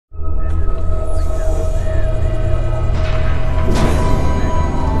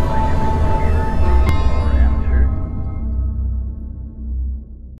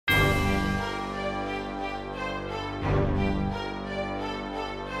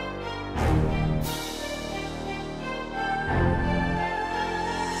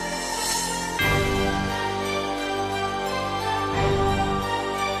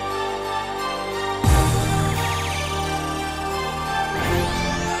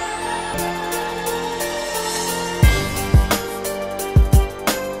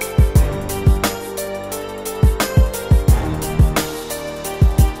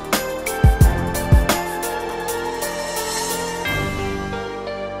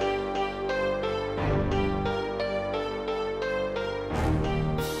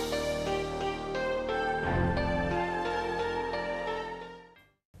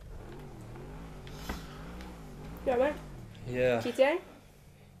GTA?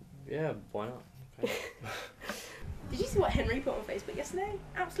 Yeah, why not? Okay. Did you see what Henry put on Facebook yesterday?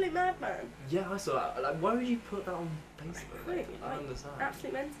 Absolute madman. Yeah, I saw that. Like, why would you put that on Facebook? Like, I don't understand.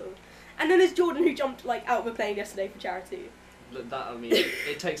 Absolute mental. And then there's Jordan who jumped like out of a plane yesterday for charity. That, I mean,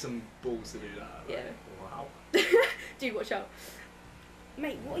 it takes some balls to do that. Like, Yeah. Wow. Dude, watch out.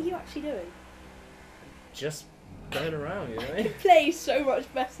 Mate, what are you actually doing? Just going around, you know? You play so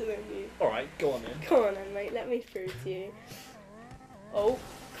much better than you. Alright, go on then. Come on then, mate, let me prove to you. Oh,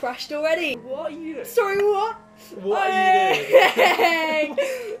 crashed already. What are you doing? Sorry, what? What are you doing?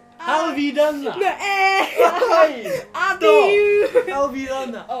 How have you done that? No, Hey, I stop. How have you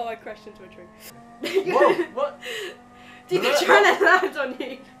done that? Oh, I crashed into a tree. Whoa, what? Dude, they're trying to land on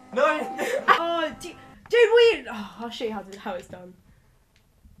you. No. Oh, dude, we. Oh, I'll show you how it's done.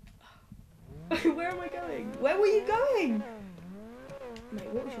 Where am I going? Where were you going? Mate,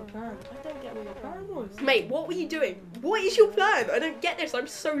 what was your plan? I don't get what your plan was. Mate, what were you doing? What is your plan? I don't get this. I'm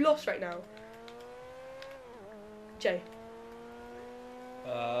so lost right now. Jay.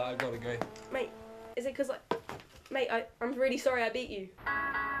 I gotta go. Mate, is it because Mate, I'm really sorry I beat you.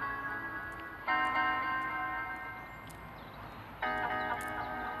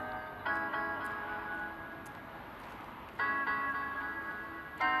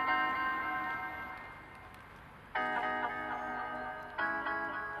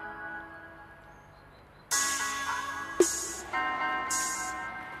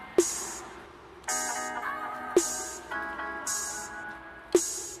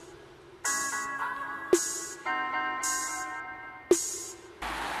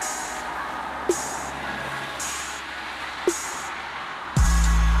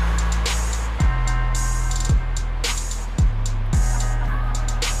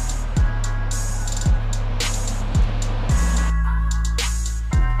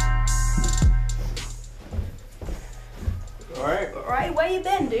 Alright, where you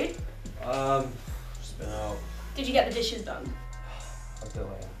been, dude? Just been out. Did you get the dishes done? I don't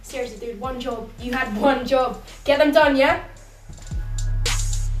know. Seriously, dude, one job. You had one job. Get them done, yeah?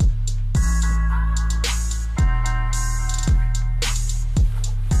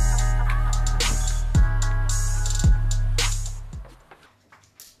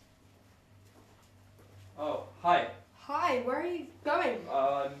 Oh, hi. Hi, where are you going?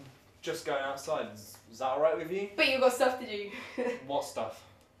 I'm just going outside. Is that alright with you? But you got stuff to do. What stuff?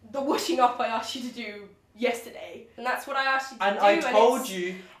 The washing up I asked you to do yesterday. And that's what I asked you to And do. I told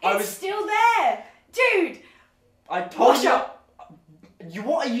you I It's was. still there! Dude! I told Wash you. up!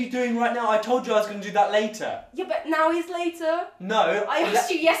 What are you doing right now? I told you I was going to do that later. Yeah, but now is later. No. I asked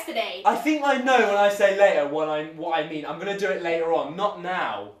you yesterday. I think I know when I say later what I mean. I'm going to do it later on, not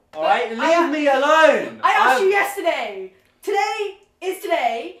now. Alright? Leave me alone! I asked you yesterday. Today is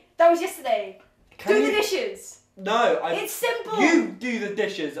today. That was yesterday. Do the dishes. No, It's simple. You do the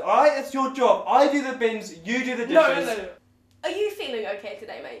dishes, alright? That's your job. I do the bins, you do the dishes. No. Are you feeling okay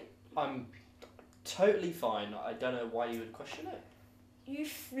today, mate? I'm totally fine. I don't know why you would question it. You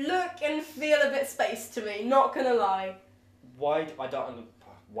look and feel a bit spaced to me, not gonna lie. Why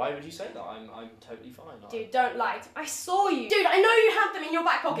would you say that? I'm totally fine. Dude, don't lie. I saw you. Dude, I know you have them in your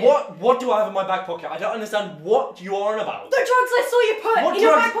back pocket. What do I have in my back pocket? I don't understand what you are on about. The drugs I saw you put What in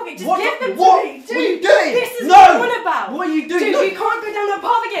your drugs? back pocket. Just What- give them what? to me. Dude, What are you doing? This is No! what I'm on about. What are you doing? Dude, No. you can't go down that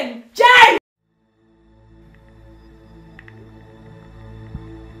path again. Jay!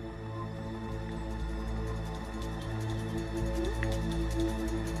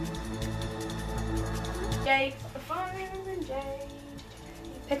 Jay, phone, Jay.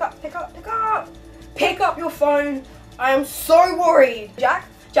 Pick up. Pick up your phone. I am so worried. Jack,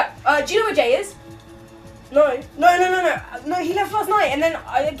 do you know where Jay is? No, he left last night and then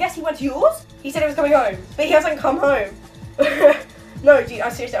I guess he went to yours? He said he was coming home, but he hasn't come home. No, dude,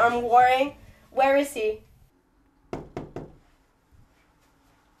 seriously, I'm worrying. Where is he?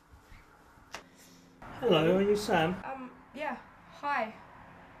 Hello, are you Sam? Yeah, hi.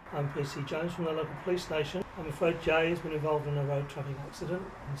 I'm PC Jones from the local police station. I'm afraid Jay has been involved in a road traffic accident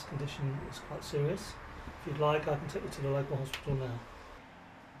and his condition is quite serious. If you'd like, I can take you to the local hospital now.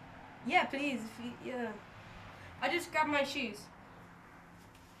 Yeah, please, yeah. I just grabbed my shoes.